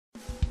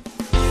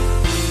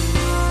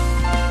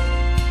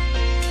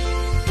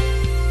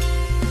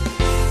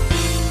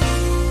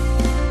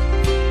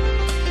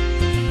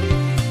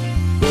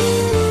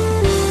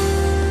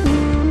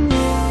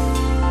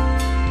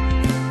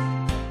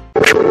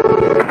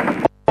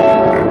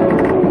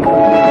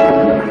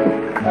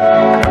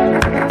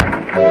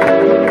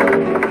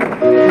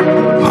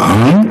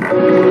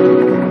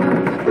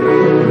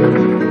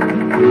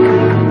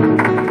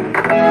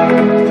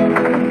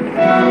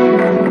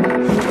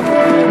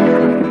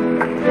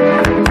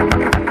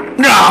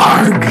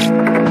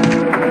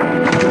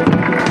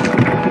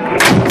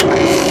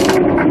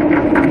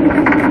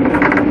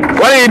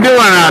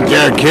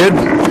there, kid.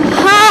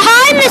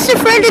 Hi, Mr.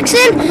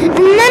 Fredricksen.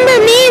 Remember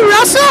me,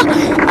 Russell?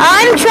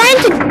 I'm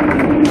trying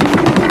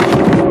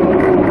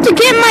to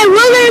get my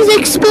Wilderness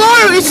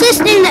Explorer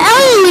Assistant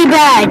Elderly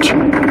badge.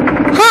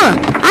 Huh,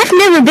 I've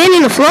never been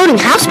in a floating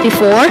house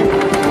before.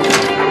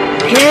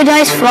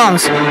 Paradise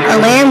Falls, a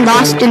land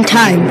lost in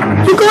time.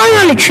 You going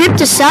on a trip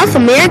to South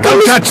America?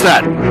 Don't touch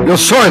that. You'll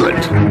soil it.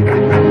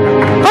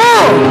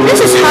 Oh,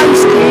 this is how you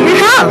steer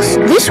your house.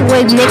 This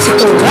way makes it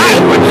go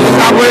right.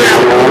 Stop with it.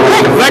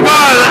 Let go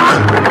of it.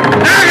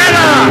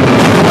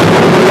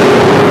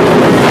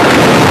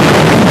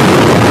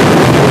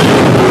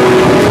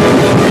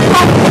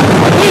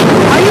 Hey,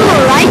 are you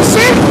alright,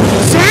 sir?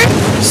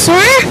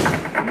 Sir?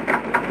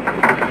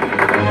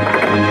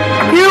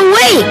 You're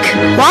awake.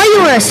 While you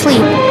were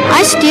asleep,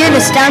 I steered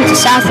us down to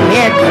South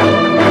America.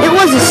 It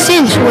was a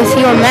cinch with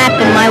your map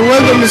and my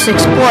Wilderness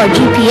Explorer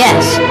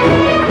GPS.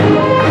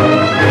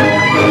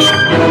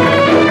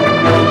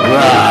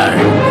 Right.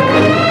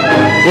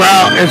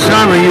 Well, it's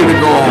time for you to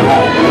go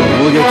home.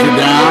 We'll get you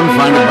down,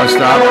 find a bus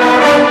stop.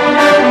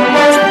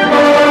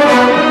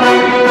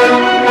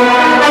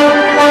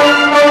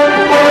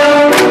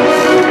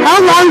 How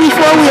long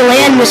before we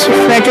land, Mr.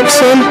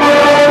 Fredricksen?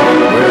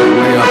 We're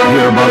way up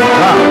here above the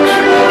clouds.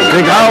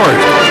 Take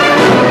hours.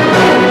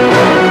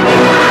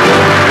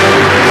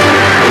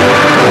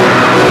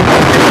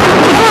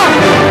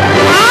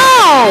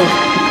 Ow!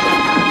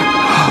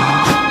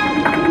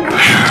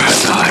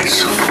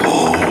 Paradise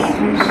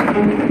Falls.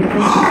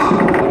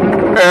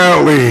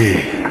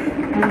 Ellie,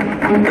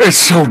 it's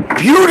so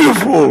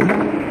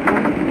beautiful.